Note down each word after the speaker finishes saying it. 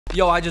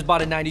Yo, I just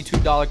bought a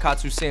 $92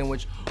 katsu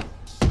sandwich.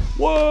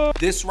 What?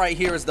 This right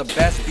here is the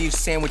best beef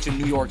sandwich in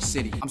New York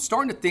City. I'm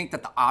starting to think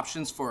that the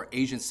options for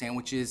Asian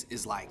sandwiches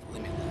is like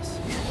limitless.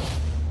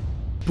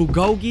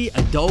 Bulgogi,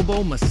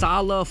 adobo,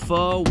 masala,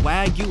 pho,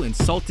 wagyu, and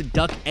salted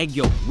duck egg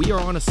yolk. We are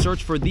on a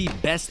search for the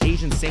best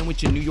Asian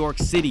sandwich in New York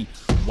City.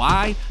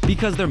 Why?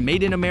 Because they're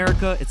made in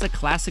America. It's a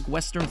classic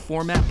Western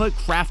format, but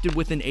crafted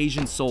with an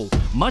Asian soul,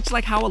 much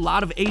like how a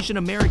lot of Asian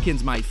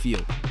Americans might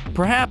feel.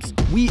 Perhaps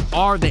we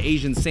are the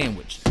Asian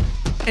sandwich.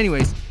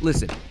 Anyways,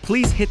 listen,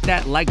 please hit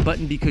that like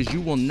button because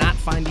you will not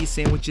find these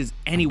sandwiches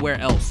anywhere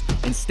else.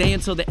 And stay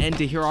until the end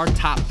to hear our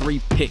top 3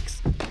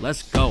 picks.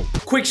 Let's go.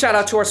 Quick shout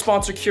out to our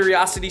sponsor,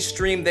 Curiosity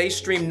Stream. They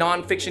stream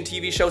non-fiction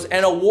TV shows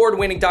and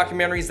award-winning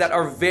documentaries that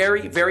are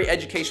very, very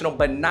educational,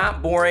 but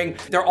not boring.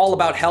 They're all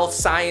about health,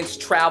 science,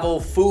 travel,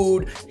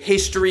 food,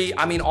 history.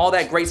 I mean, all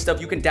that great stuff.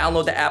 You can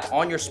download the app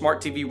on your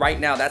smart TV right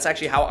now. That's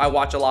actually how I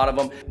watch a lot of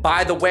them.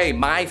 By the way,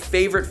 my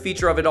favorite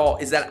feature of it all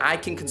is that I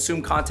can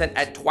consume content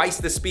at twice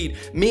the speed,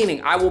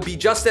 meaning I will be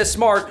just as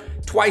smart,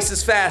 twice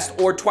as fast,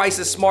 or twice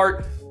as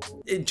smart,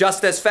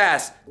 just as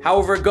fast.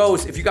 However it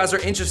goes, if you guys are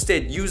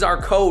interested, use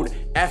our code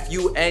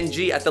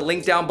FUNG at the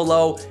link down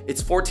below.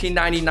 It's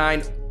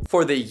 $14.99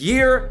 for the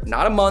year,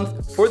 not a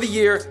month, for the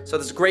year. So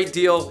that's a great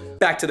deal.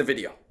 Back to the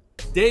video.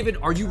 David,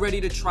 are you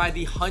ready to try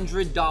the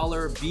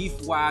 $100 beef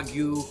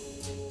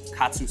wagyu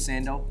katsu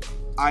sando?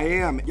 I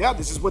am. Yeah,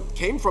 this is what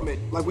came from it.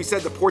 Like we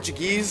said, the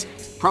Portuguese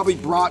probably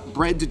brought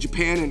bread to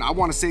Japan and I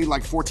want to say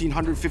like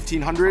 1400,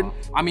 1500.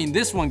 I mean,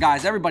 this one,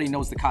 guys, everybody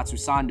knows the katsu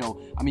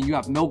sando. I mean, you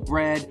have milk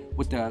bread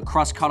with the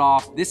crust cut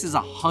off. This is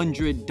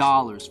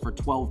 $100 for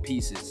 12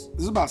 pieces.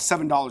 This is about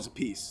 $7 a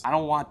piece. I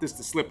don't want this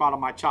to slip out of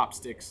my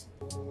chopsticks.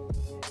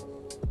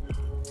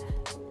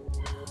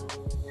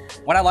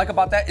 What I like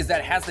about that is that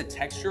it has the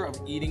texture of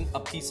eating a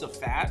piece of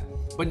fat,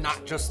 but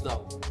not just the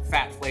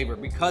fat flavor,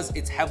 because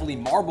it's heavily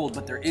marbled,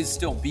 but there is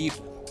still beef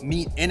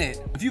meat in it.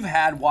 If you've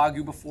had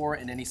Wagyu before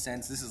in any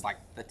sense, this is like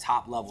the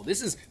top level.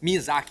 This is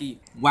Miyazaki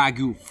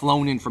Wagyu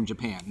flown in from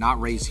Japan,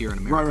 not raised here in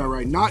America.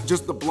 Right. Not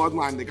just the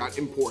bloodline that got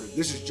imported.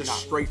 This is just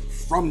straight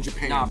from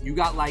Japan. Nah, you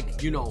got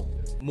like, you know,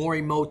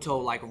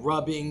 Morimoto, like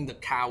rubbing the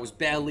cow's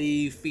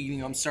belly, feeding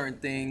them certain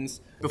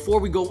things. Before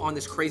we go on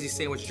this crazy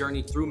sandwich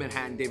journey through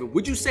Manhattan, David,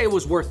 would you say it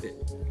was worth it?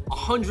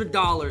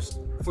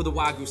 $100 for the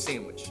Wagyu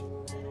sandwich.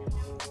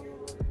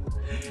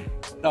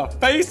 The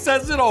face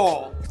says it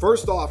all.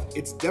 First off,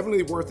 it's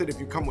definitely worth it if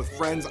you come with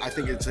friends. I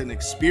think it's an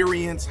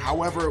experience.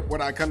 However,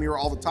 when I come here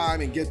all the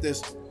time and get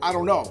this, I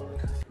don't know.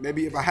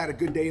 Maybe if I had a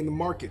good day in the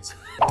markets.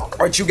 All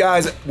right, you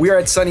guys, we are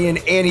at Sunny and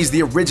Annie's,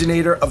 the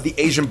originator of the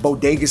Asian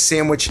bodega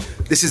sandwich.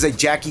 This is a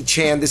Jackie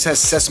Chan. This has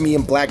sesame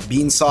and black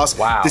bean sauce.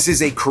 Wow. This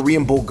is a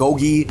Korean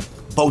bulgogi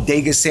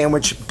bodega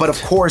sandwich. But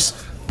of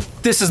course,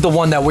 this is the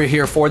one that we're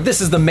here for.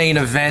 This is the main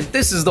event.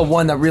 This is the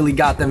one that really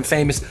got them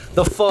famous.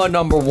 The pho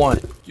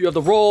 #1. You have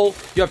the roll,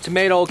 you have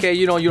tomato, okay,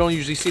 you know, you don't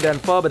usually see that in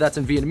pho, but that's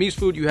in Vietnamese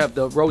food. You have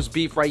the roast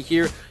beef right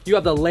here. You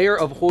have the layer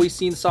of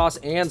hoisin sauce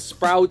and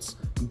sprouts,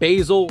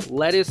 basil,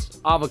 lettuce,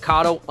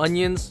 avocado,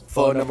 onions.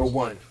 Pho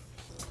 #1.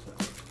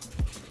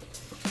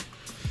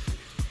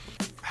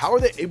 how are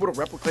they able to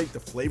replicate the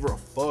flavor of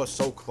pho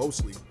so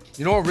closely?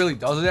 You know what really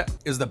does it?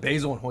 Is the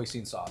basil and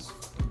hoisin sauce.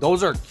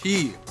 Those are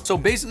key. So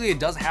basically it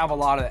does have a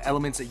lot of the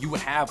elements that you would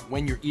have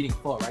when you're eating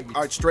pho, right?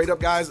 All right, straight up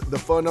guys, the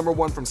pho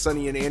 #1 from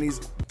Sunny and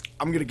Annie's,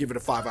 I'm gonna give it a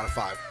 5 out of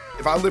 5.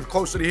 If I lived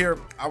closer to here,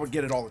 I would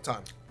get it all the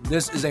time.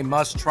 This is a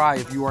must try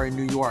if you are in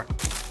New York.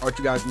 All right,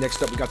 you guys,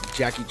 next up we got the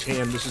Jackie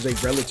Chan. This is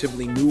a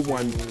relatively new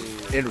one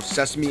in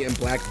sesame and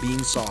black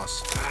bean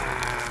sauce.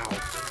 Wow.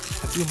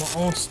 I do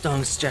my own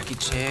stunts, Jackie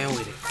Chan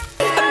with it.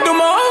 I do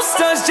my own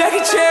stunts,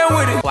 Jackie Chan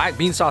with it. Black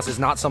bean sauce is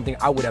not something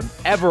I would have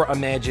ever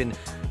imagined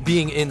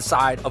being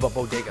inside of a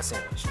bodega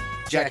sandwich.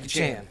 Jackie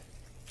Chan.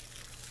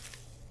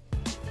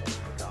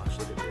 Gosh,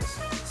 look at this.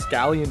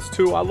 Scallions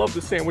too, I love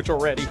the sandwich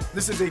already.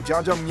 This is a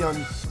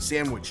jjajangmyeon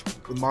sandwich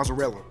with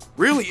mozzarella.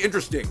 Really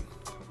interesting.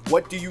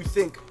 What do you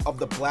think of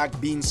the black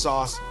bean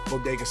sauce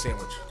bodega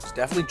sandwich? Just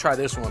definitely try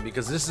this one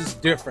because this is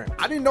different.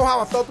 I didn't know how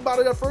I felt about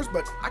it at first,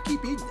 but I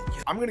keep eating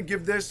it. I'm gonna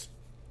give this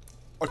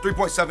a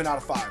 3.7 out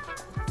of 5.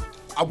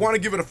 I wanna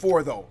give it a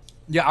 4 though.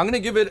 Yeah, I'm gonna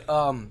give it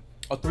a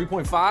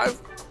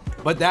 3.5.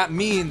 But that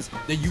means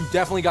that you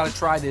definitely got to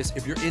try this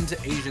if you're into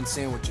Asian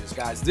sandwiches,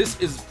 guys. This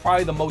is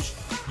probably the most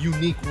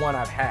unique one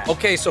I've had.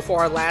 Okay, so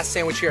for our last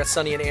sandwich here at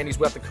Sunny and Annie's,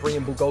 we have the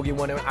Korean bulgogi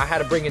one. I had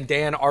to bring in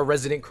Dan, our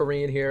resident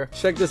Korean here.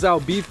 Check this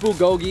out, beef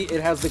bulgogi.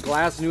 It has the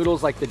glass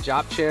noodles like the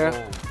japchae.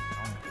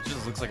 Oh, it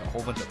just looks like a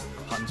whole bunch of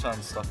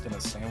banchan stuffed in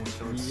a sandwich.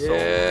 It looks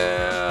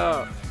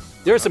Yeah.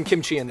 There's some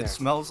kimchi in there. It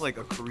smells like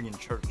a Korean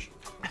church.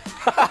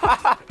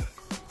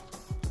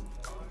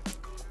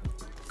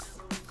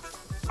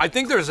 I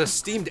think there's a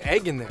steamed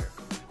egg in there.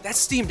 That's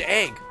steamed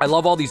egg. I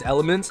love all these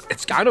elements.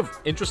 It's kind of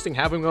interesting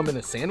having them in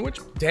a sandwich.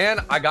 Dan,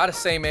 I gotta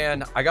say,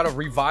 man, I gotta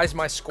revise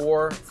my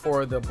score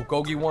for the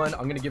bulgogi one.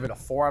 I'm gonna give it a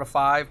 4 out of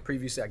 5.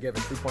 Previously, I gave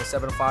it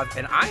 3.7 out of 5.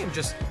 And I am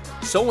just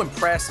so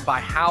impressed by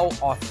how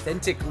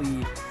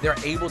authentically they're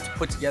able to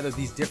put together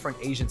these different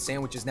Asian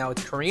sandwiches. Now,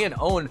 it's Korean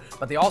owned,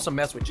 but they also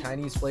mess with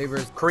Chinese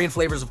flavors, Korean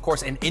flavors, of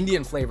course, and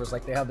Indian flavors,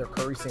 like they have their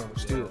curry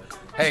sandwich too.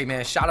 Hey,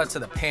 man, shout out to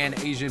the Pan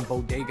Asian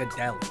Bodega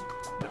Deli.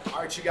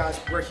 All right, you guys,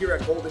 we're here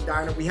at Golden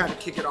Diner. We had to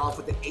kick it off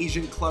with the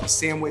Asian Club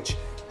sandwich.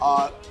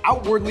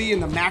 Outwardly, in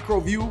the macro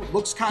view,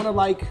 looks kind of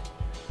like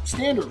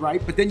standard,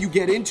 right? But then you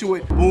get into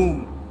it,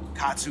 boom,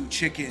 katsu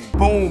chicken,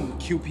 boom,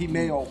 QP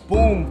mayo,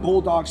 boom,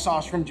 bulldog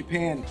sauce from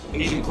Japan.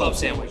 Asian Club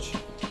sandwich.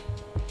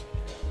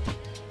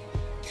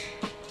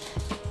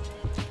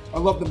 I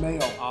love the mayo.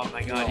 Oh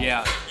my God,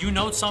 yeah. You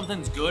know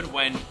something's good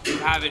when you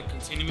have it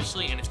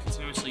continuously and it's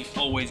continuously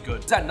always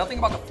good. That nothing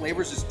about the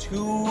flavors is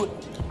too,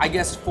 I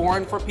guess,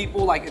 foreign for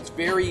people. Like, it's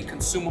very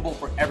consumable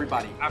for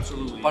everybody.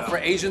 Absolutely. But for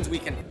Asians, we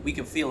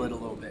can feel it a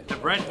little bit. The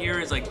bread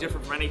here is like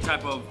different from any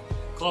type of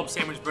club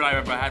sandwich bread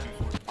I've ever had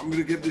before. I'm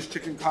gonna give this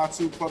chicken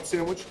katsu club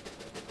sandwich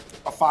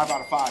a 5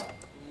 out of 5.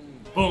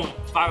 Boom,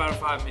 5 out of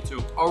 5, me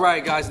too. All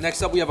right, guys,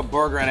 next up we have a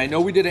burger, and I know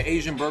we did an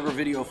Asian burger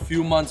video a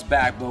few months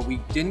back, but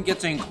we didn't get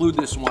to include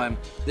this one.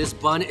 This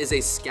bun is a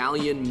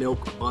scallion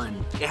milk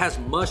bun. It has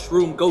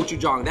mushroom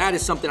gochujang. That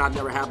is something I've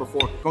never had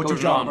before.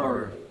 Gochujang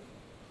burger.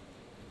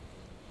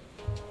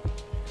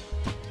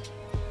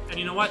 And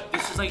you know what?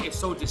 This is like, it's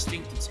so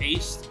distinct to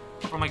taste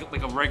from like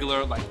a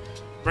regular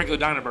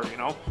diner burger, you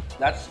know?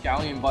 That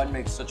scallion bun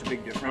makes such a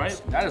big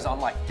difference. Right? That is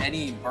unlike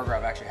any burger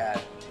I've actually had.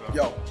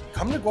 Yo,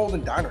 come to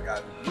Golden Diner,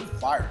 guys. You're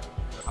fire.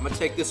 I'm gonna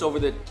take this over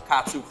the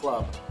Katsu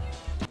Club.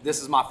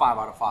 This is my 5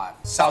 out of 5.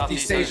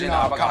 Southeast Asian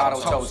avocado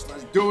toast.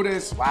 Let's do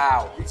this.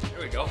 Wow. Here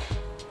we go.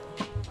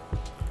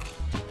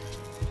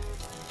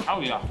 Oh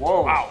yeah.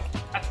 Whoa. Wow.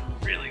 That's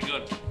really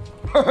good.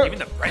 Even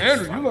the bread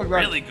is Andrew, you look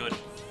like- really good.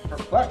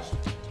 Perplexed.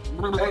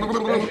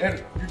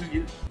 Hey, you just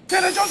eat.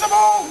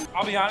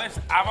 I'll be honest,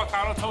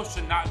 avocado toast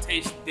should not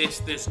taste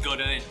this good,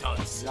 and it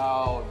does.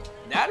 Yo,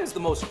 that is the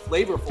most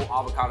flavorful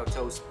avocado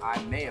toast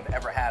I may have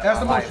ever had.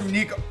 That's in the my most life.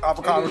 unique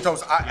avocado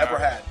toast I ever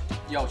had.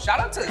 Yo, shout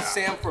out to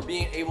Sam for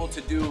being able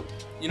to do,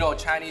 you know,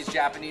 Chinese,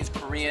 Japanese,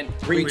 Korean,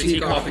 Green tea,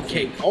 coffee,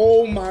 cake.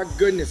 Oh my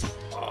goodness.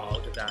 Oh,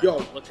 look at that. Yo,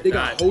 look at they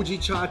that. got hoji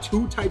cha,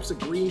 2 types of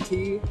green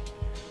tea.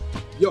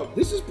 Yo,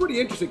 this is pretty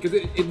interesting because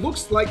it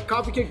looks like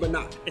coffee cake, but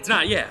not. It's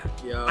not, yeah.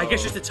 Yo. I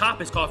guess just the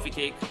top is coffee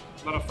cake.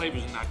 A lot of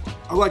flavors in that.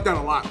 I like that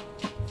a lot.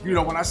 You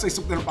know, when I say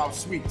something about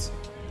sweets,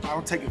 I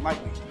don't take it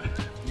lightly.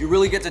 You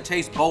really get to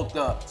taste both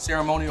the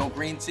ceremonial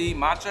green tea,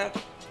 matcha,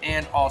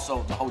 and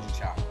also the hoji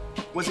cha.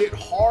 Was it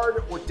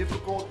hard or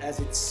difficult as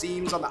it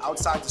seems on the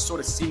outside to sort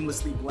of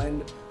seamlessly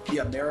blend the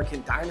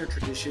American diner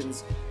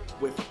traditions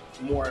with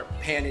more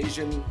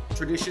Pan-Asian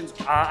traditions?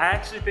 I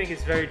actually think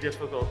it's very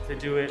difficult to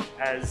do it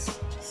as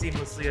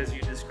seamlessly as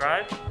you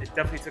described. It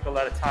definitely took a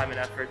lot of time and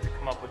effort to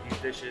come up with these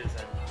dishes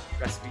and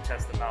recipe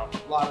test them out.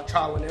 A lot of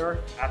trial and error.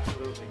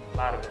 Absolutely, a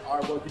lot of it. All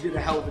right, well, you did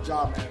a hell of a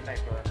job, man.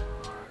 Thanks, brother.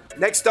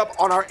 Next up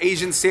on our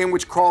Asian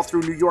sandwich crawl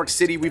through New York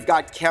City, we've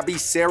got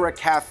Cabecera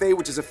Cafe,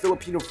 which is a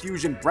Filipino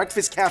fusion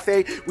breakfast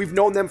cafe. We've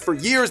known them for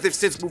years. They've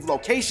since moved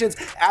locations,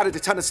 added a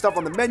ton of stuff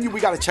on the menu. We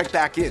got to check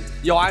back in.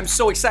 Yo, I'm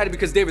so excited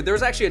because, David,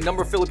 there's actually a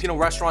number of Filipino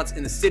restaurants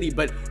in the city,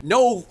 but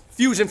no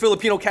fusion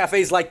Filipino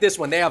cafes like this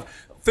one. They have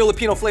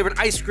Filipino flavored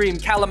ice cream,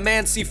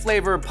 calamansi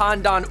flavor,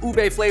 pandan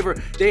ube flavor.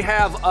 They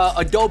have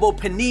adobo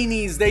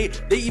paninis.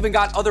 They even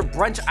got other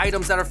brunch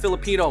items that are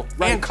Filipino,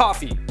 and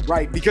coffee.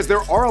 Right, because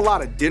there are a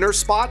lot of dinner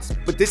spots,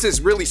 but this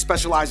is really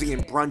specializing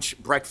in brunch,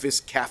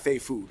 breakfast, cafe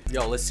food.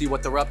 Yo, let's see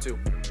what they're up to.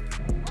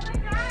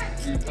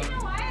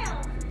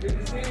 Good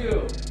to see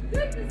you.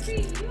 Good to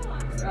see you.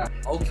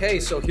 Okay,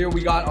 so here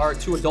we got our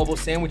 2 adobo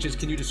sandwiches.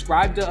 Can you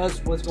describe to us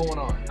what's going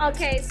on?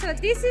 Okay, so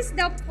this is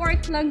the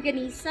pork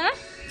longanisa.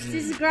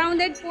 This is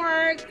grounded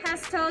pork,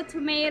 pesto,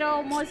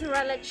 tomato,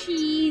 mozzarella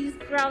cheese,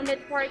 grounded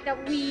pork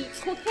that we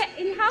cook it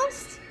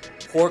in-house.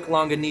 Pork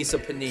longanisa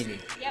panini.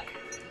 Yep.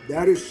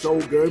 That is so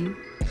good.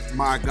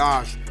 My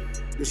gosh.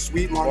 The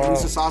sweet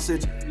longanisa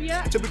sausage,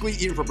 Yeah. typically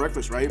eaten for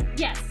breakfast, right?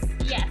 Yes,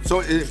 yes.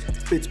 So it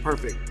fits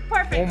perfect.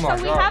 Perfect. Oh my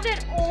So we God. have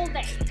it all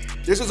day.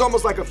 This is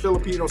almost like a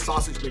Filipino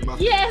sausage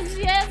McMuffin. Yes,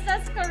 yes,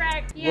 that's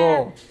correct. Yeah.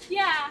 Whoa.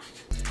 Yeah.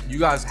 You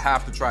guys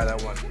have to try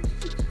that one.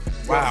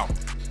 Wow.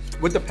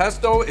 With the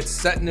pesto, it's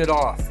setting it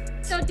off.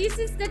 So this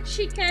is the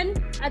chicken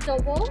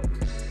adobo.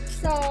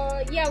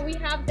 So yeah, we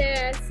have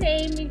the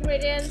same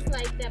ingredients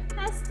like the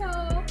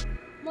pesto,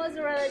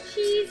 mozzarella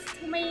cheese,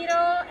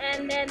 tomato,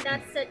 and then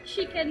that's the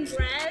chicken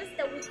breast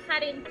that we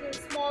cut into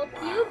small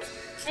cubes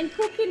and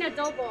cook in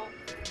adobo.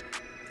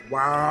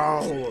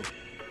 Wow.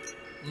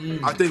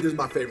 I think this is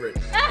my favorite.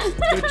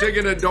 The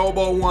chicken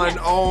adobo one,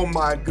 oh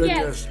my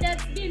goodness. Yes,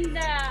 that's been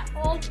the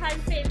all-time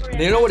favorite.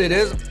 You know what it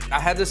is? I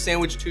had this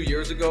sandwich 2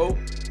 years ago,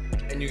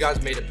 and you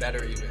guys made it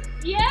better even.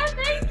 Yeah,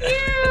 thank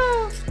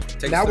you.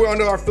 Now we're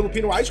under our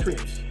Filipino ice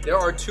creams. There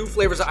are 2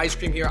 flavors of ice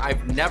cream here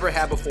I've never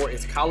had before.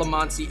 It's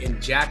calamansi and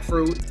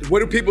jackfruit. What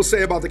do people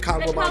say about the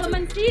calamansi? The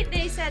calamansi,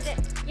 they said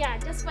that, yeah,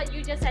 just what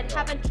you just said.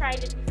 Haven't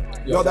tried it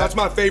before. Yo, that's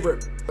my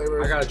favorite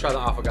flavor. I gotta try the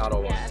affogato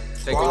one. Yeah.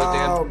 Take a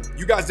look, Dan.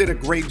 You guys did a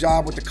great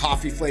job with the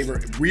coffee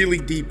flavor, really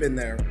deep in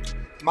there.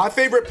 My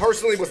favorite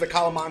personally was the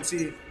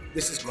calamansi.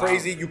 This is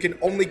crazy. You can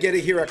only get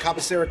it here at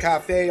Capacera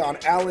Cafe on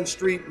Allen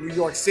Street, New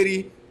York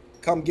City.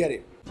 Come get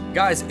it.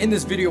 Guys, in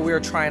this video, we are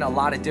trying a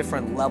lot of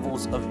different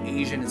levels of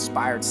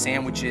Asian-inspired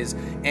sandwiches.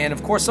 And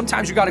of course,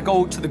 sometimes you gotta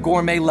go to the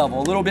gourmet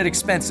level, a little bit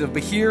expensive,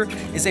 but here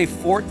is a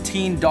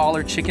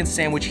 $14 chicken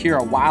sandwich here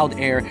at Wild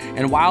Air.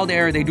 And Wild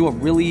Air, they do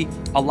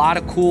a lot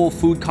of cool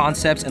food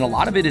concepts, and a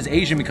lot of it is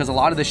Asian because a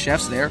lot of the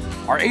chefs there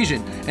are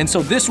Asian. And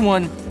so this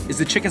one is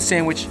the chicken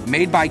sandwich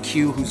made by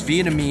Q, who's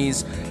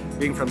Vietnamese.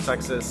 Being from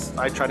Texas,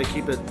 I try to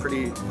keep it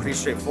pretty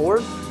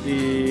straightforward.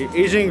 The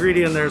Asian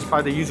ingredient in there is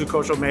probably the yuzu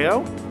kosho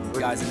mayo.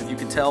 Guys, and if you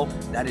can tell,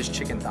 that is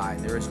chicken thigh.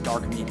 There is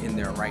dark meat in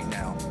there right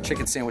now.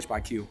 Chicken sandwich by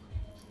Q.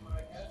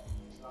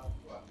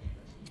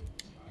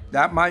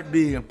 That might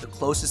be the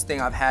closest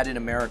thing I've had in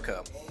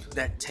America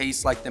that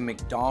tastes like the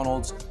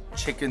McDonald's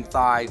chicken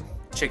thigh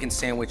chicken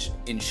sandwich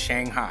in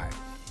Shanghai.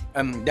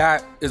 And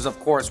that is, of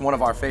course, one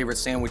of our favorite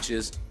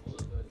sandwiches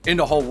in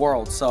the whole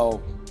world.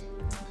 So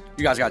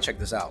you guys gotta check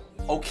this out.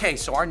 Okay,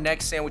 so our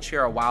next sandwich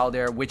here at Wild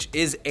Air, which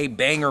is a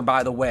banger,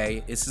 by the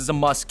way. This is a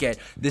must get.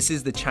 This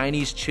is the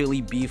Chinese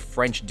chili beef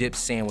French dip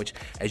sandwich.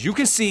 As you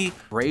can see,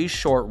 braised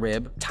short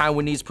rib,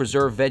 Taiwanese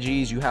preserved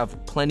veggies. You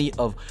have plenty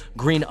of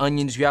green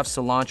onions. You have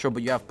cilantro,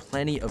 but you have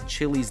plenty of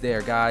chilies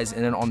there, guys.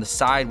 And then on the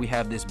side, we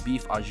have this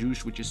beef au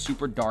jus, which is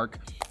super dark.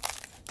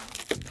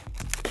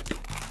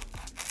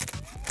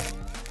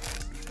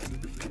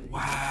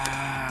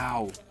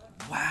 Wow,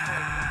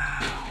 wow.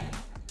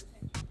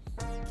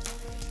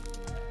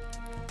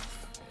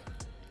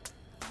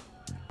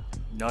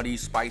 Nutty,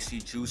 spicy,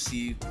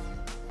 juicy.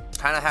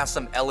 Kind of has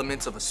some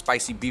elements of a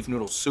spicy beef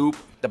noodle soup.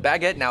 The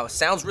baguette now, it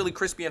sounds really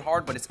crispy and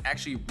hard, but it's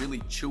actually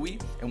really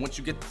chewy. And once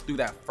you get through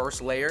that first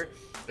layer,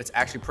 it's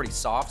actually pretty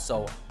soft.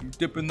 So you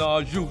dip in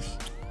the juice.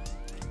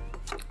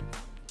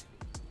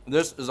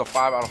 This is a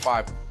 5 out of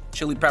 5.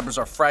 Chili peppers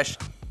are fresh.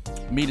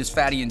 Meat is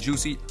fatty and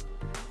juicy.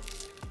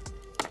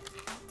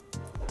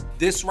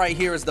 This right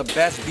here is the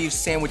best beef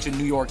sandwich in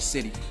New York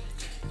City.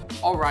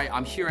 All right,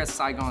 I'm here at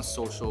Saigon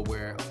Social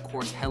where, of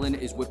course, Helen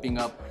is whipping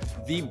up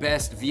the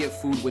best Viet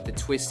food with a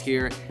twist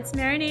here. It's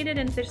marinated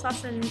in fish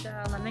sauce and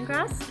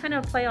lemongrass, kind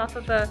of play off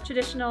of a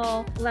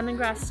traditional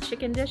lemongrass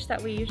chicken dish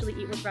that we usually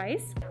eat with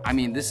rice. I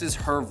mean, this is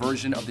her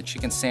version of the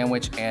chicken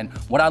sandwich, and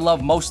what I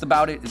love most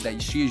about it is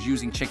that she is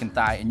using chicken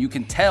thigh, and you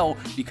can tell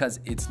because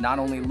it's not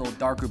only a little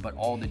darker, but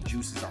all the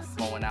juices are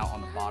flowing out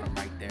on the bottom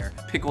right there.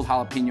 Pickled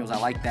jalapenos, I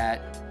like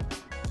that.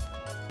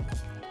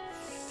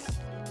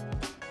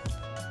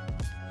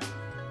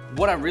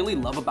 What I really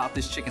love about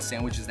this chicken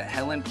sandwich is that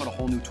Helen put a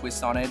whole new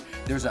twist on it.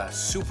 There's a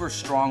super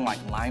strong like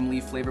lime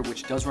leaf flavor,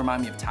 which does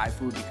remind me of Thai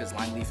food because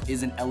lime leaf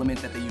is an element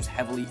that they use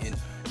heavily in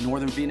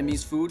northern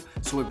Vietnamese food.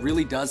 So it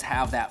really does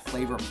have that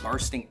flavor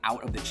bursting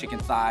out of the chicken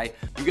thigh.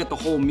 You get the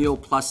whole meal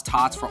plus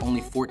tots for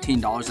only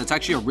 $14. That's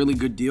actually a really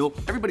good deal.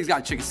 Everybody's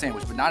got a chicken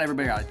sandwich, but not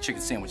everybody got a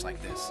chicken sandwich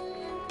like this.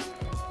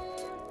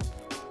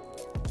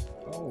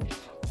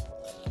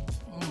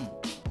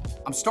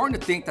 I'm starting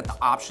to think that the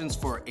options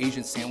for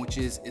Asian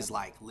sandwiches is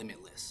like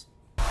limitless.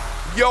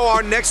 Yo,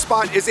 our next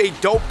spot is a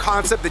dope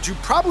concept that you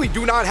probably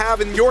do not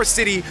have in your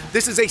city.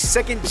 This is a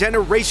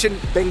second-generation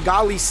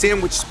Bengali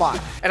sandwich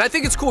spot. And I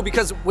think it's cool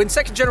because when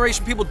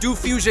second-generation people do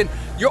fusion,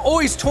 you're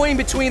always toying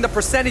between the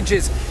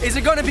percentages. Is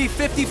it gonna be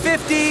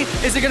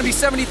 50-50? Is it gonna be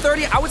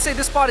 70-30? I would say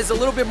this spot is a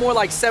little bit more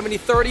like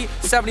 70-30,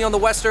 70 on the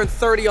Western,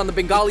 30 on the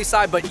Bengali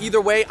side, but either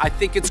way, I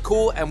think it's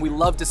cool and we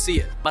love to see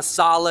it.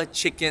 Masala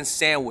chicken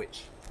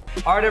sandwich.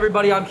 All right,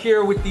 everybody, I'm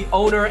here with the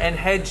owner and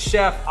head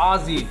chef,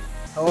 Ozzy.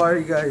 How are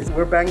you guys?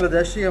 We're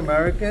Bangladeshi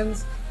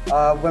Americans.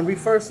 When we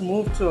first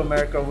moved to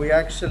America, we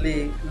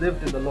actually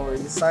lived in the Lower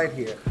East Side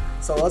here.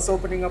 So us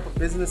opening up a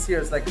business here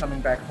is like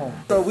coming back home.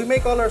 So we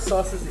make all our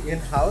sauces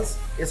in-house.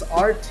 It's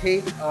our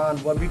take on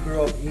what we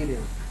grew up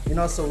eating. You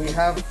know, so we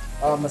have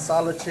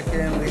masala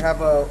chicken, we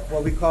have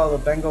what we call a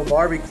Bengal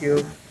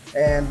barbecue,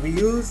 and we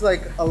use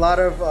like a lot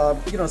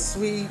of, you know,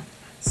 sweet,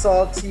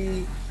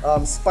 salty,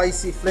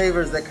 spicy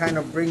flavors that kind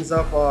of brings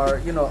up our,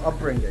 you know,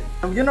 upbringing.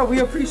 You know, we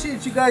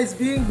appreciate you guys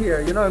being here.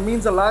 You know, it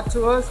means a lot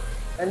to us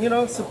and, you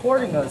know,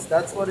 supporting us.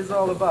 That's what it's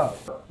all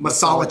about.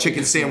 Masala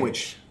chicken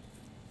sandwich.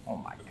 Oh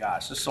my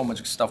gosh, there's so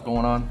much stuff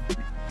going on.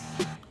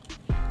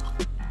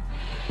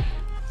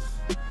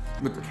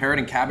 With the carrot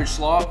and cabbage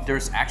slaw,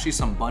 there's actually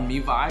some banh mi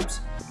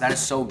vibes. That is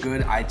so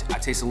good. I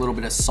taste a little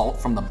bit of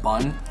salt from the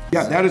bun.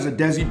 Yeah, that is a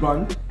desi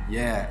bun.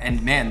 Yeah,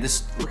 and man,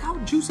 look how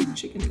juicy the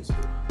chicken is.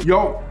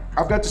 Yo,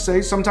 I've got to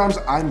say, sometimes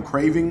I'm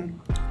craving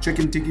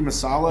chicken tikka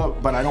masala,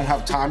 but I don't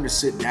have time to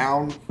sit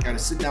down at a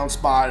sit down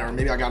spot, or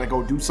maybe I gotta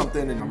go do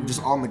something and I'm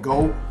just on the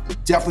go.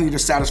 Definitely to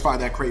satisfy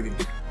that craving.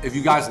 If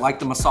you guys like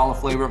the masala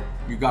flavor,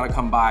 you gotta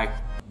come by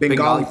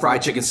Bengali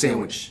fried chicken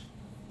sandwich.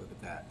 Look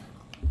at that.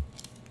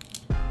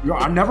 Yo,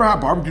 I never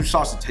had barbecue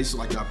sauce that tasted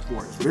like that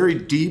before. It's very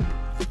deep.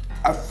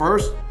 At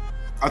first,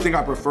 I think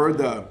I preferred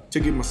the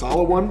tikka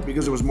masala one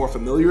because it was more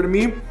familiar to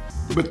me.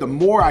 But the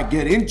more I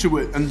get into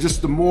it and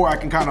just the more I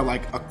can kind of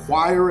like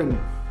acquire and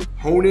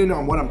hone in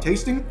on what I'm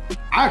tasting,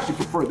 I actually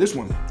prefer this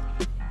one.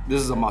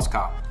 This is a must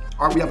cop.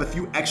 All right, we have a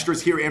few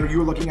extras here. Andrew, you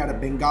were looking at a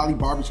Bengali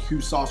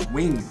barbecue sauce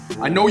wing.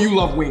 I know you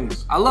love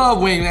wings. I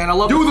love wing, man. I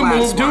love do the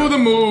move, spot. do the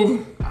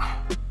move.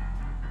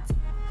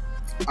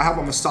 I have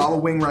a masala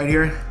wing right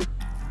here.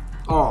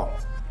 Oh.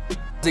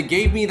 It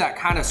gave me that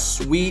kind of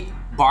sweet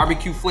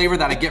barbecue flavor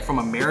that I get from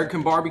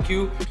American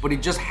barbecue, but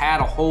it just had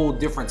a whole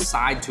different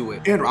side to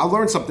it. Andrew, I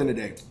learned something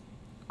today.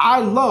 I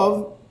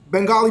love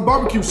Bengali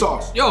barbecue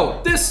sauce.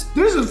 Yo, this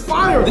is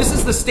fire. This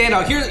is the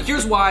standout.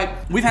 Here's why.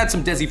 We've had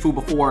some Desi food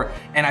before,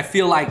 and I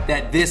feel like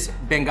that this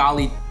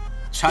Bengali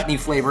chutney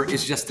flavor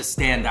is just a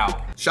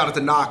standout. Shout out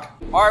to Knock.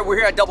 All right, we're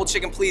here at Double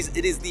Chicken Please.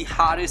 It is the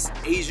hottest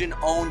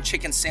Asian-owned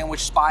chicken sandwich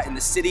spot in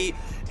the city,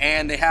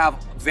 and they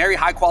have very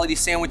high quality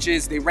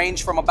sandwiches. They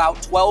range from about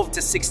 $12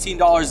 to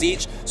 $16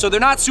 each, so they're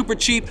not super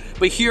cheap,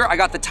 but here I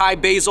got the Thai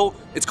basil.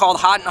 It's called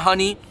Hot and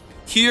Honey.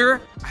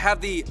 Here, I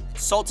have the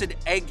salted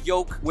egg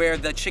yolk where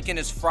the chicken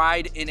is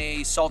fried in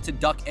a salted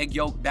duck egg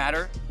yolk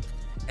batter.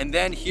 And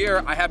then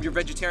here, I have your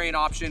vegetarian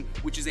option,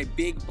 which is a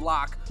big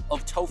block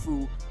of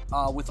tofu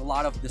with a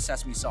lot of the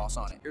sesame sauce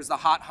on it. Here's the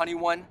hot honey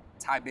one,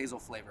 Thai basil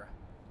flavor.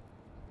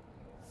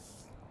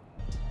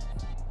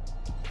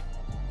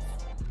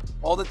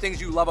 All the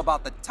things you love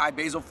about the Thai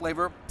basil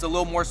flavor. It's a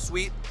little more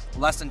sweet,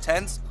 less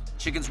intense.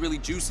 Chicken's really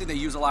juicy. They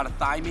use a lot of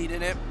thigh meat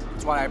in it.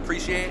 That's what I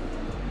appreciate.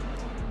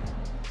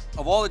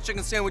 Of all the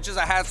chicken sandwiches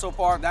I had so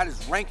far, that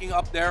is ranking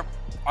up there.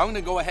 I'm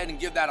gonna go ahead and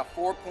give that a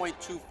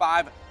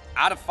 4.25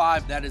 out of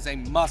 5. That is a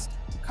must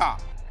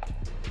cop.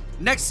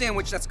 Next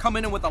sandwich that's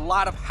coming in with a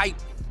lot of hype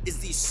is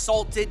the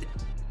salted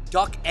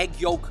duck egg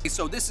yolk.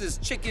 So this is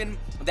chicken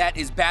that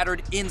is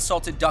battered in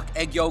salted duck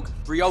egg yolk.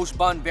 Brioche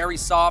bun, very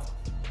soft.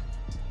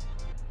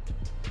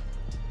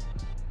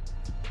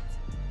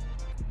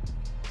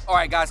 All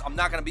right, guys, I'm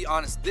not gonna be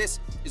honest. This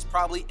is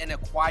probably an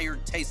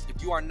acquired taste.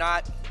 If you are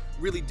not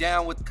really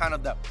down with kind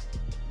of the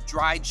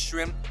dried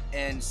shrimp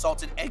and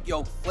salted egg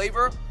yolk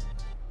flavor,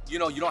 you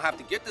know, you don't have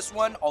to get this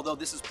one, although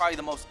this is probably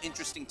the most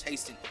interesting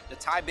tasting. The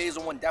Thai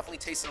basil one definitely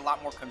tasted a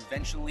lot more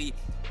conventionally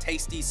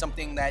tasty,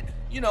 something that,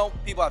 you know,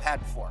 people have had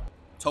before.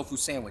 Tofu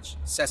sandwich,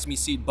 sesame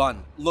seed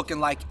bun, looking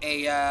like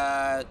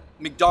a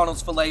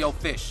McDonald's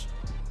Filet-O-Fish.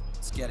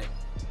 Let's get it.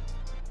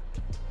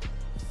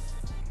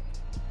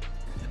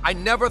 I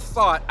never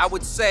thought I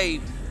would say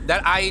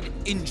that I'd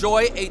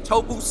enjoy a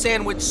tofu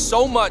sandwich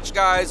so much,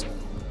 guys.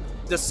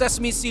 The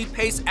sesame seed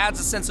paste adds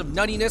a sense of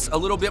nuttiness, a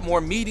little bit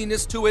more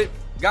meatiness to it.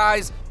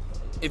 Guys,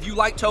 if you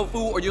like tofu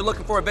or you're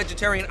looking for a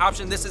vegetarian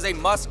option, this is a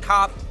must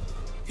cop.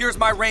 Here's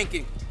my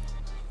ranking.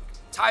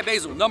 Thai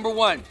basil,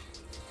 #1.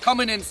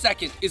 Coming in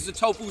second is the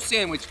tofu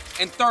sandwich,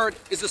 and third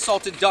is the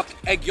salted duck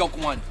egg yolk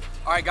one.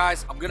 All right,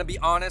 guys, I'm gonna be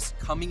honest.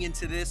 Coming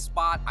into this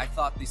spot, I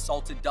thought the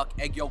salted duck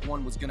egg yolk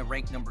one was gonna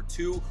rank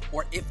 #2,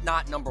 or if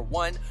not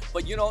 #1.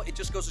 But you know, it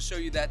just goes to show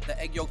you that the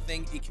egg yolk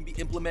thing, it can be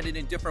implemented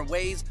in different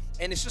ways,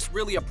 and it's just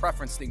really a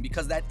preference thing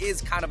because that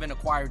is kind of an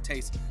acquired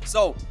taste.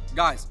 So,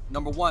 guys,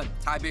 #1,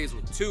 Thai basil,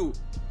 2,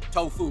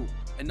 tofu,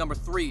 and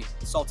 #3,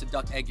 salted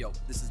duck egg yolk.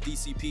 This is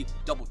DCP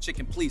Double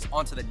Chicken Please.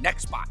 On to the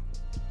next spot.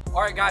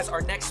 All right, guys,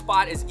 our next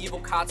spot is Evil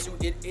Katsu.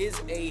 It is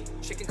a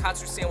chicken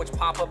katsu sandwich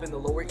pop-up in the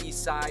Lower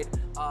East Side.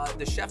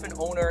 The chef and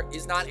owner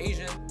is not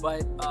Asian,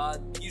 but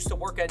he used to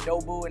work at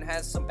Nobu and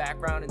has some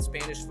background in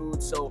Spanish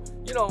food. So,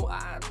 you know,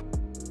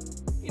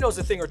 he knows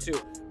a thing or two.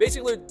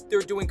 Basically,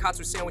 they're doing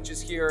katsu sandwiches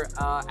here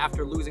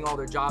after losing all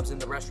their jobs in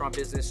the restaurant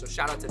business. So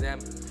shout out to them.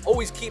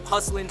 Always keep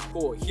hustling.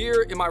 Cool.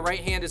 Here in my right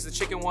hand is the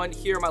chicken one.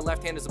 Here in my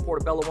left hand is the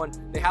portobello one.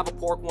 They have a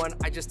pork one.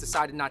 I just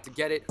decided not to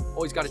get it.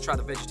 Always got to try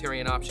the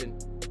vegetarian option.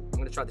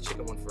 I'm gonna try the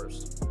chicken one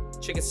first.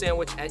 Chicken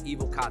sandwich at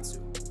Evil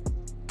Katsu.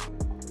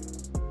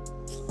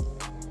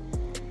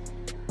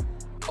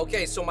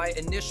 Okay, so my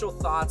initial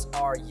thoughts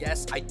are,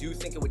 yes, I do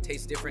think it would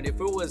taste different. If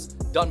it was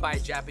done by a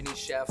Japanese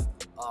chef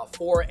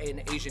for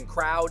an Asian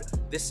crowd,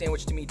 this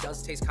sandwich to me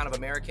does taste kind of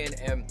American.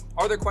 And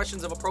are there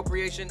questions of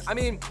appropriation? I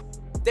mean,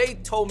 they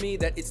told me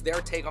that it's their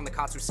take on the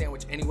katsu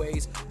sandwich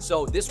anyways,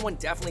 so this one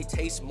definitely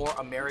tastes more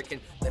American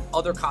than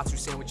other katsu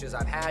sandwiches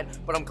I've had,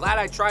 but I'm glad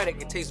I tried it.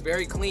 It tastes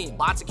very clean.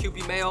 Lots of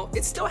Kewpie mayo.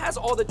 It still has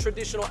all the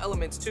traditional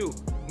elements too.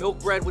 Milk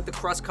bread with the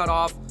crust cut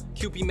off,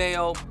 Kewpie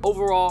mayo.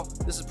 Overall,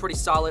 this is pretty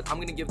solid. I'm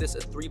gonna give this a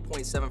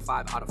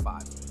 3.75 out of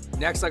 5.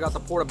 Next, I got the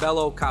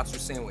portobello katsu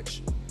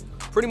sandwich.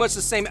 Pretty much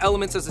the same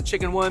elements as the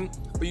chicken one,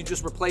 but you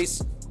just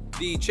replace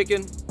the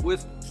chicken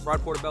with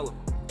fried portobello.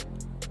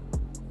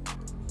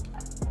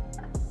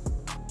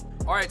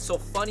 All right, so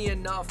funny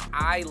enough,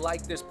 I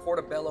like this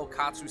portobello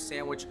katsu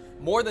sandwich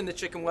more than the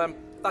chicken one.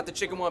 I thought the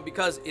chicken one,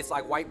 because it's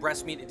like white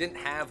breast meat, it didn't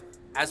have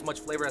as much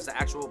flavor as the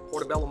actual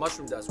portobello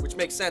mushroom does, which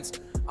makes sense.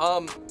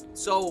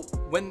 So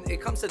when it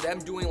comes to them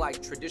doing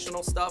like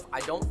traditional stuff, I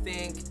don't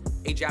think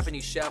a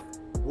Japanese chef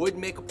would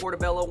make a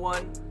portobello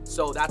one.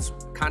 So that's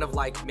kind of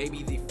like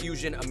maybe the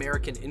fusion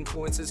American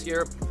influences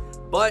here.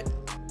 But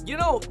you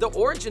know, the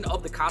origin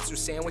of the katsu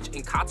sandwich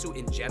and katsu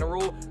in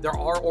general, there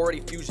are already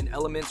fusion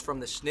elements from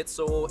the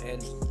schnitzel,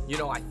 and you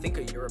know, I think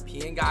a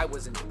European guy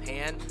was in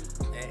Japan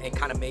and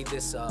kind of made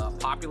this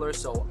popular,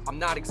 so I'm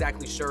not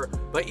exactly sure.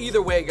 But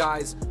either way,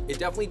 guys, it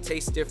definitely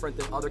tastes different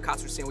than other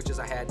katsu sandwiches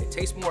I had. It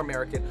tastes more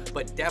American,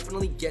 but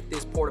definitely get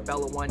this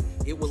portobello one.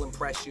 It will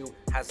impress you,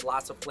 has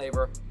lots of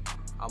flavor.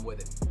 I'm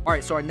with it. All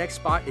right, so our next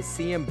spot is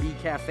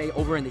CMB Cafe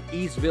over in the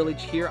East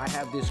Village. Here I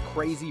have this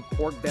crazy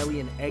pork belly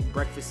and egg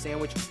breakfast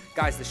sandwich.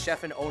 Guys, the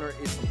chef and owner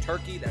is from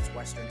Turkey. That's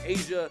Western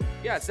Asia.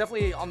 Yeah, it's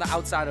definitely on the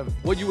outside of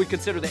what you would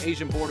consider the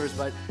Asian borders,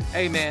 but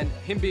hey man,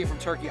 him being from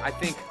Turkey, I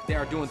think they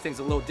are doing things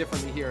a little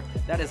differently here.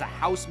 That is a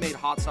house-made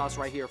hot sauce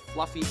right here,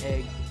 fluffy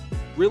egg,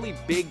 really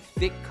big,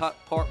 thick cut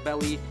pork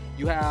belly.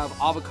 You have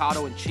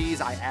avocado and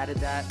cheese. I added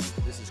that.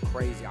 This is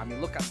crazy. I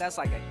mean, look, that's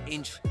like an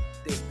inch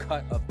thick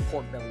cut of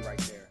pork belly right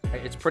there.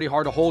 It's pretty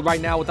hard to hold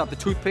right now without the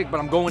toothpick, but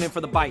I'm going in for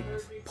the bite.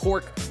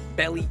 Pork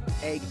belly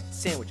egg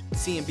sandwich,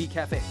 CMB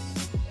Cafe.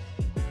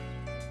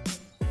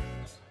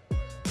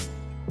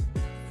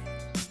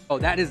 Oh,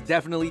 that is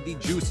definitely the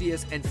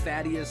juiciest and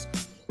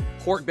fattiest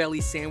pork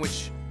belly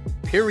sandwich,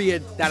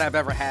 period, that I've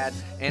ever had.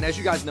 And as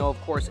you guys know,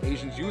 of course,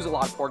 Asians use a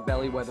lot of pork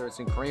belly, whether it's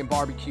in Korean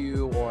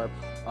barbecue or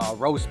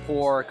roast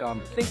pork. I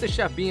think the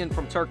chef being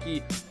from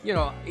Turkey, you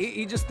know,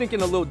 he just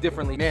thinking a little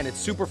differently. Man, it's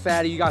super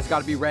fatty. You guys got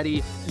to be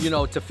ready, you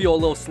know, to feel a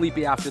little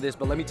sleepy after this.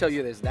 But let me tell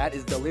you this, that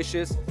is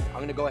delicious. I'm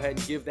going to go ahead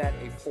and give that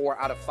a 4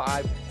 out of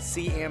 5.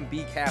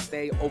 CMB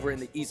Cafe over in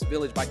the East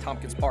Village by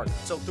Tompkins Park.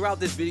 So throughout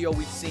this video,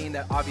 we've seen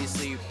that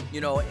obviously, you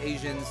know,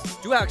 Asians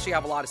do actually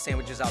have a lot of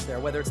sandwiches out there,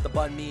 whether it's the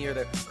banh mi or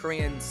the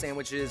Korean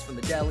sandwiches from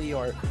the deli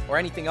or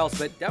anything else.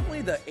 But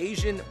definitely the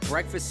Asian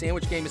breakfast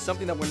sandwich game is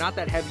something that we're not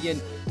that heavy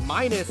in,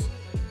 minus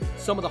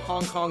some of the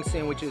Hong Kong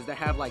sandwiches that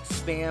have like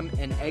spam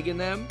and egg in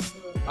them,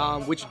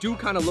 which do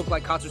kind of look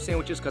like katsu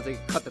sandwiches because they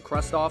cut the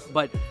crust off.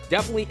 But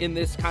definitely in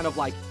this kind of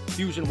like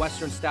fusion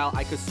Western style,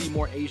 I could see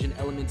more Asian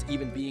elements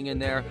even being in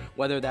there,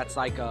 whether that's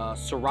like a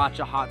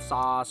sriracha hot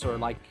sauce or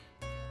like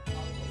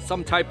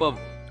some type of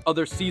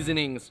other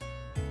seasonings.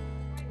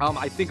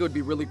 I think it would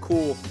be really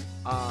cool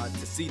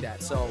to see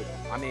that. So,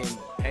 I mean,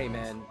 hey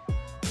man,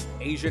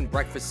 Asian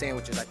breakfast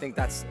sandwiches, I think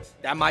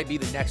that might be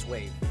the next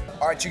wave.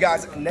 All right, you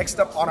guys, next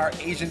up on our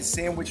Asian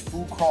sandwich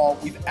food crawl,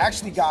 we've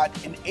actually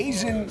got an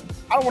Asian,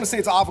 I don't want to say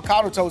it's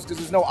avocado toast because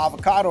there's no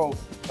avocado,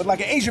 but like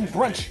an Asian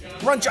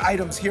brunch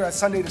items here at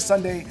Sunday to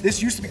Sunday.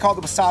 This used to be called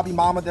the Wasabi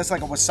Mama. That's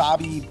like a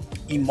wasabi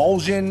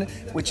emulsion,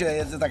 which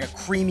is like a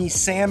creamy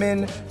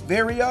salmon.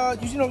 Very,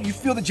 you know, you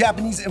feel the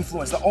Japanese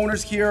influence. The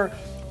owners here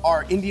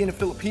are Indian and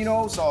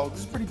Filipino, so this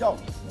is pretty dope.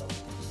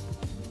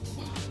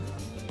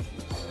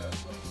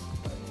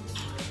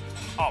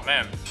 Oh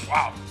man,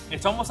 wow.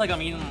 It's almost like I'm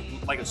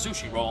eating like a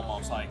sushi roll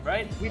almost, like,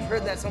 right? We've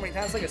heard that so many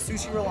times, like a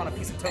sushi roll on a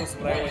piece of toast,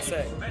 is what I always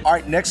say. All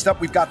right, next up,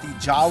 we've got the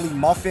Jolly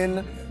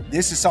Muffin.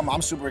 This is something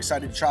I'm super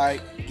excited to try.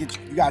 You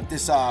got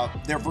this,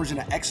 their version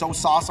of XO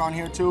sauce on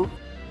here too.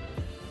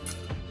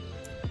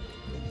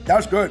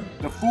 That's good.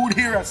 The food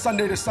here at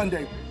Sunday to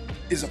Sunday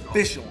is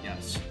official.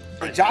 Yes.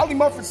 The Jolly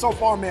Muffin so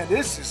far, man,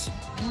 this is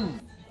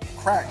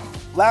crack.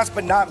 Last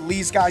but not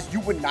least, guys, you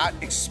would not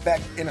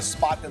expect in a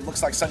spot that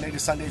looks like Sunday to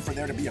Sunday for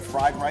there to be a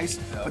fried rice,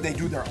 but they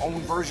do their own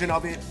version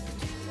of it.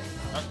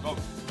 That's good.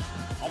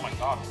 Oh my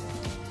God.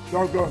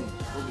 So good.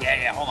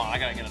 Yeah, hold on. I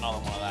gotta get another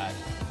one of that.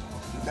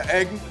 The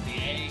egg? The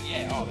egg,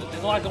 yeah. Oh,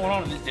 there's a lot going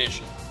on in this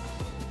dish.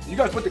 You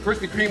guys put the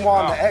Krispy Kreme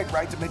on the egg,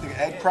 right, to make the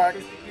egg crack?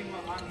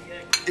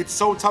 It's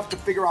so tough to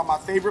figure out my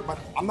favorite, but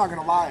I'm not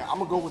gonna lie, I'm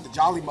gonna go with the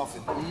Jolly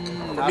Muffin. For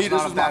me,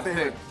 this is my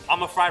favorite.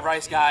 I'm a fried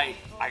rice guy.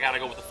 I gotta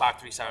go with the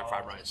 537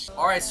 fried rice.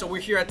 All right, so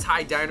we're here at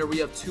Thai Diner. We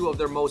have two of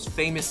their most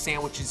famous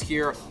sandwiches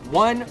here.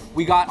 One,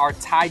 we got our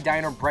Thai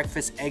Diner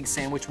breakfast egg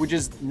sandwich, which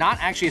is not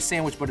actually a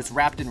sandwich, but it's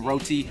wrapped in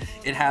roti.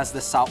 It has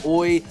the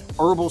saoy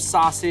herbal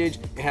sausage.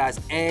 It has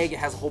egg. It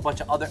has a whole bunch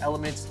of other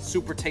elements.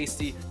 Super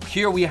tasty.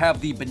 Here we have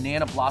the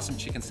banana blossom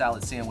chicken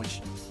salad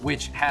sandwich,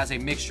 which has a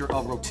mixture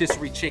of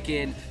rotisserie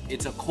chicken.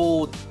 It's a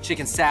cold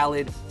chicken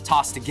salad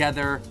tossed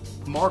together.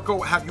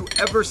 Marco, have you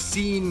ever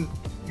seen,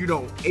 you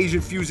know,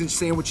 Asian fusion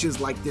sandwiches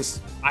like this?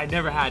 I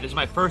never had. This is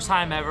my first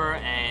time ever,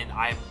 and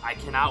I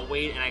cannot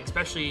wait. And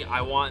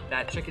I want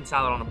that chicken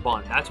salad on a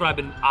bun. That's what I've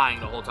been eyeing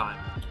the whole time.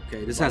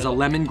 Okay, this has a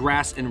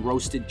lemongrass and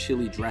roasted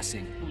chili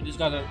dressing. Ooh, it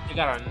got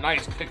a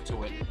nice kick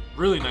to it.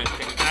 Really nice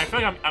kick. And I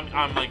feel like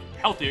I'm like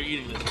healthier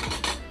eating this.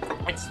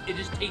 It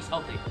just tastes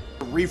healthy.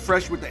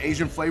 Refresh with the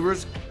Asian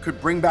flavors could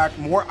bring back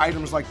more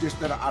items like this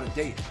that are out of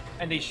date.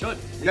 And they should.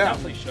 They Yeah.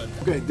 definitely should.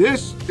 Okay,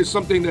 this is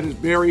something that is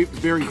very,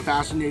 very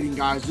fascinating,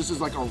 guys. This is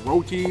like a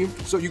roti.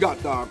 So you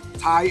got the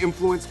Thai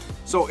influence.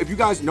 So if you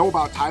guys know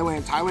about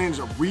Thailand, Thailand is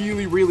a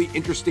really, really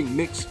interesting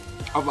mix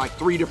of like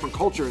 3 different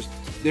cultures.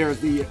 There's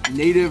the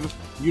native,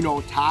 you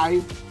know,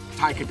 Thai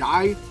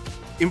Kadai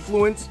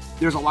influence.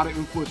 There's a lot of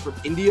influence from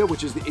India,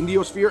 which is the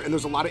Indiosphere, and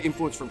there's a lot of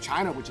influence from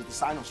China, which is the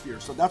Sinosphere.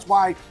 So that's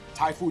why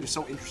Thai food is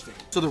so interesting.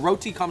 So the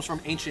roti comes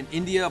from ancient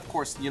India. Of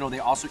course, you know, they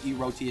also eat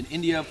roti in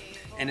India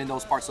and in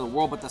those parts of the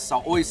world, but the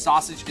saoy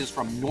sausage is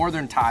from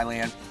northern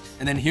Thailand.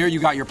 And then here you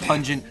got your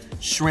pungent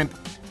shrimp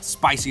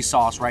spicy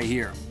sauce right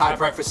here. Thai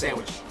breakfast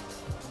sandwich.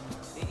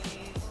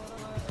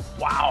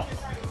 Wow.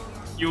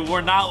 You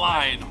were not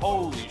lying.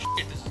 Holy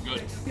shit, this is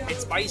good.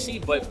 It's spicy,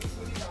 but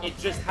it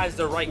just has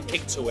the right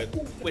kick to it.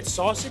 With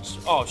sausage,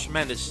 oh,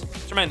 tremendous.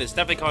 Tremendous.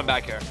 Definitely coming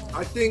back here.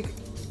 I think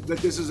that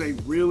this is a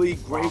really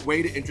great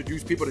way to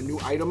introduce people to new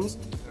items.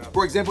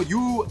 For example,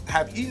 you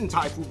have eaten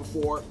Thai food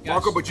before,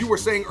 Marco, but you were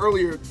saying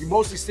earlier you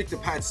mostly stick to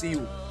pad see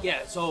ew. Yeah,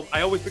 so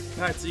I always pick the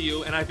pad see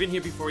ew, and I've been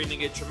here before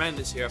eating it.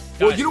 Tremendous here.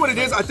 Well, Guys, you know what it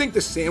is? I think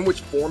the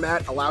sandwich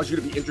format allows you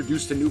to be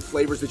introduced to new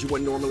flavors that you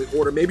wouldn't normally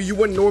order. Maybe you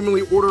wouldn't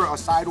normally order a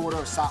side order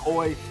of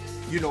saoy,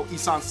 you know,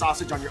 Isan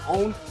sausage on your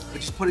own,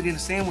 but just put it in a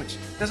sandwich.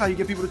 That's how you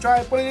get people to try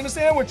it, put it in a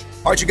sandwich.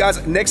 All right, you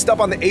guys, next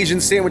up on the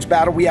Asian sandwich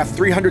battle, we have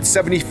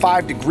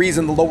 375 degrees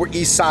in the Lower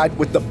East Side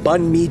with the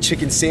banh mi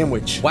chicken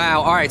sandwich.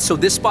 Wow, all right, so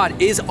this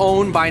spot is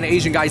owned by an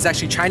Asian guy. He's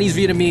actually Chinese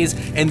Vietnamese,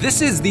 and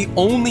this is the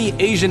only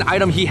Asian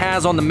item he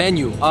has on the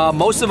menu.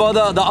 Most of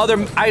the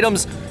other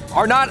items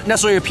are not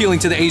necessarily appealing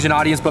to the Asian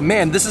audience, but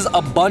man, this is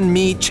a banh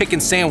mi chicken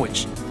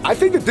sandwich. I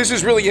think that this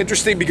is really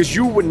interesting because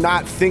you would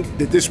not think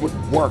that this would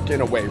work in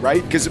a way,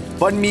 right? Because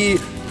banh mi,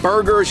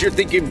 burgers, you're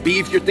thinking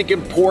beef, you're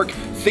thinking pork,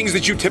 things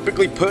that you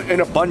typically put in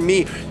a banh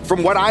mi.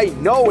 From what I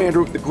know,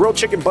 Andrew, the grilled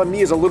chicken banh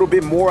mi is a little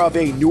bit more of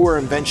a newer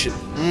invention.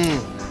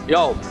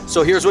 Yo,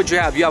 so here's what you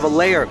have. You have a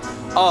layer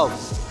of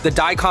the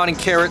daikon and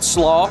carrot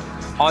slaw.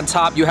 On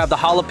top, you have the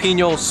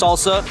jalapeno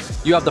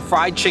salsa. You have the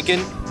fried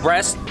chicken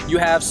breast. You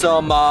have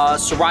some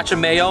sriracha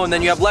mayo, and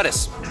then you have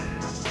lettuce.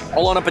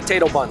 All on a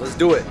potato bun. Let's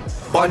do it.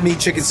 Banh mi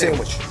chicken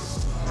sandwich.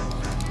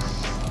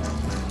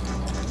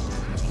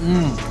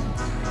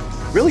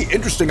 Really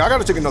interesting. I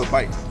gotta take another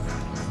bite.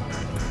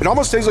 It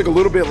almost tastes like a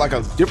little bit like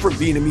a different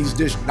Vietnamese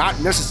dish, not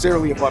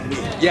necessarily a banh mi.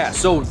 Yeah,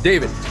 so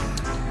David,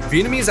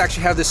 Vietnamese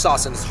actually have this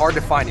sauce and it's hard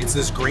to find. It's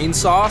this green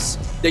sauce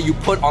that you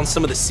put on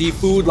some of the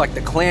seafood, like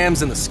the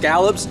clams and the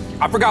scallops.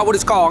 I forgot what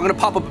it's called. I'm gonna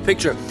pop up a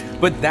picture.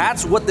 But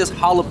that's what this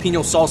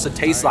jalapeno salsa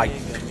tastes like.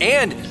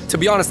 And to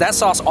be honest, that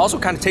sauce also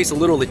kind of tastes a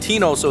little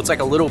Latino, so it's like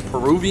a little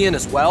Peruvian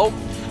as well.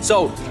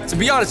 So to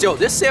be honest, yo,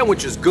 this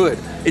sandwich is good.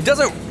 It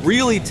doesn't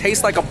really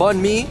taste like a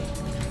banh mi,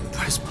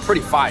 but it's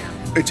pretty fire.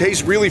 It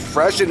tastes really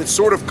fresh and it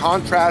sort of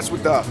contrasts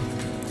with the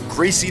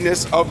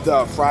greasiness of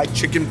the fried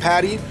chicken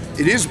patty.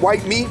 It is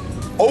white meat.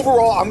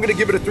 Overall, I'm gonna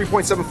give it a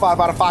 3.75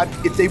 out of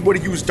 5. If they would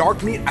have used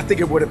dark meat, I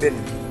think it would have been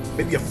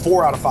maybe a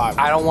 4 out of 5.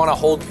 I don't want to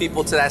hold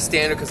people to that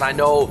standard because I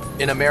know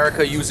in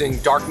America using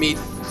dark meat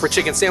for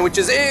chicken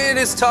sandwiches, it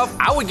is tough.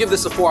 I would give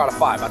this a 4 out of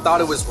 5. I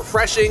thought it was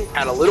refreshing,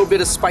 had a little bit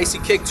of spicy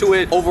kick to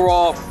it.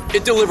 Overall,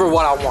 it delivered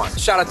what I want.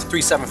 Shout out to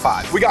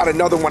 375. We got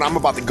another one. I'm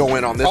about to go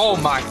in on this. Oh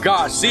my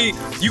gosh, see,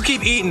 you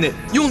keep eating it.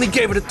 You only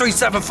gave it a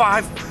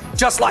 375.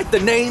 Just like the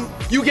name,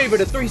 you gave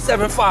it a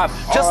 375.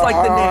 Just like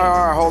the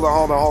name. Hold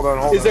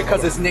on. Is it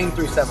because it's named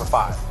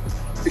 375?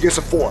 It gets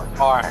a 4.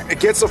 All right. It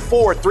gets a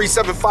 4.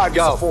 375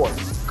 gets a 4.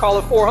 Call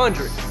it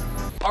 400.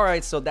 All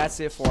right, so that's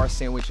it for our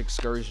sandwich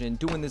excursion.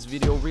 Doing this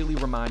video really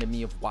reminded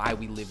me of why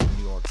we live in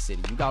New York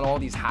City. You got all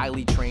these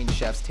highly trained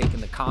chefs taking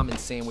the common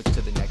sandwich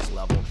to the next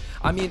level.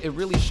 I mean, it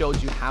really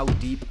shows you how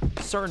deep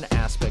certain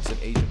aspects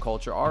of Asian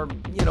culture are,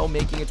 you know,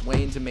 making its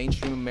way into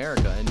mainstream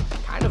America and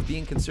kind of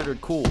being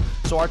considered cool.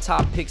 So our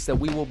top picks that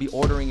we will be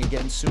ordering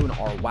again soon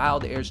are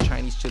Wild Air's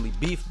Chinese chili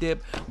beef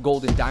dip,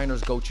 Golden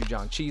Diner's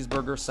gochujang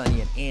cheeseburger,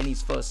 Sunny and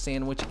Annie's pho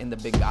sandwich, and the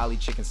Bengali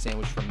chicken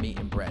sandwich from Meat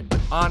and Bread.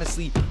 But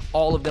honestly,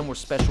 all of them were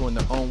special in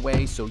their own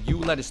way, so you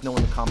let us know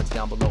in the comments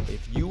down below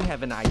if you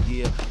have an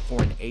idea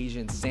for an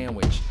Asian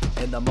sandwich,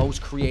 and the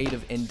most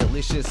creative and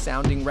delicious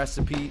sounding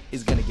recipe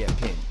is gonna get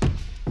pinned.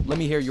 Let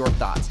me hear your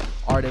thoughts.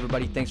 All right,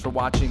 everybody, thanks for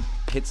watching.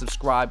 Hit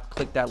subscribe,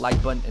 click that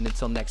like button, and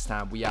until next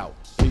time, we out.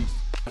 Peace.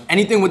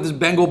 Anything with this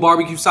Bengal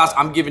barbecue sauce,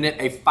 I'm giving it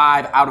a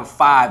 5 out of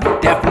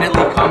 5.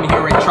 Definitely come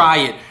here and try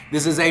it.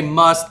 This is a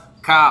must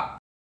cop.